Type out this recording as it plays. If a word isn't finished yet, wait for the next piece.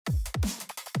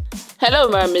Hello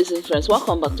my amazing friends,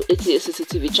 welcome back to ATACC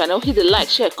TV channel. Hit the like,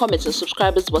 share, comment and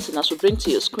subscribers button as we bring to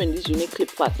your screen this unique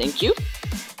clip part. Thank you.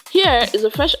 Here is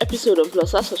a fresh episode of plus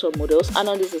size fashion models, and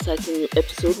on this exciting new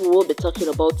episode we will be talking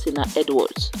about Tina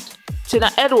Edwards.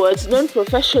 Tina Edwards, known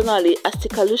professionally as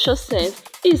Ticalicious Sense,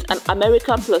 is an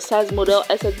American plus-size model,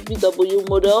 SSBW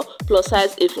model,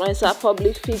 plus-size influencer,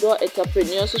 public figure,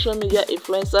 entrepreneur, social media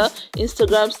influencer,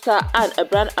 Instagram star, and a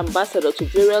brand ambassador to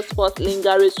various sports,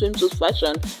 lingerie, swimsuit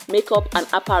fashion, makeup, and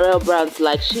apparel brands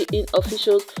like Shein,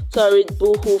 Officials, Torrid,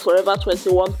 Boohoo, Forever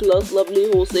 21 Plus,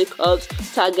 Lovely Wholesale Curves,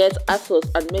 Target,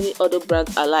 ASOS, and many other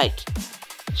brands alike.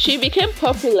 She became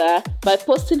popular by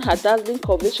posting her dazzling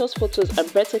curvaceous photos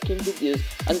and breathtaking videos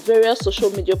on various social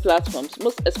media platforms,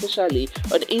 most especially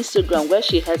on Instagram, where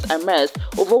she has amassed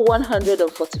over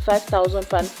 145,000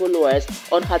 fan followers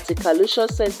on her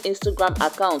Ticalicious Sense Instagram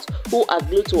account, who are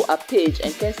glued to her page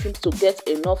and can't seem to get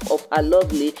enough of her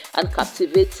lovely and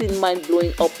captivating,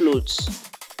 mind-blowing uploads.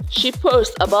 She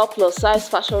posts about plus-size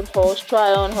fashion hauls,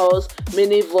 try-on hauls,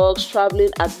 mini vlogs,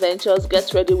 traveling adventures,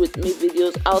 get ready with me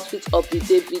videos, outfits of the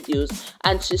day videos,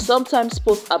 and she sometimes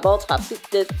posts about her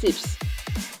fitness tips.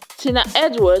 Tina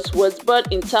Edwards was born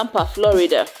in Tampa,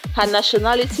 Florida. Her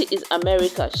nationality is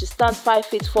American. She stands 5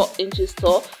 feet 4 inches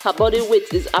tall. Her body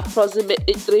weight is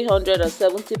approximately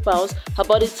 370 pounds. Her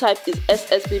body type is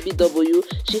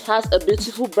SSBW. She has a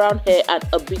beautiful brown hair and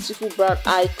a beautiful brown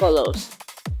eye colors.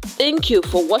 Thank you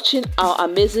for watching our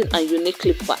amazing and unique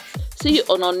clip part. See you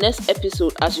on our next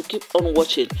episode as you keep on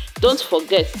watching. Don't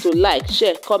forget to like,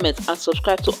 share, comment and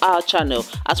subscribe to our channel,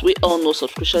 as we all know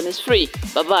subscription is free.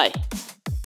 Bye bye.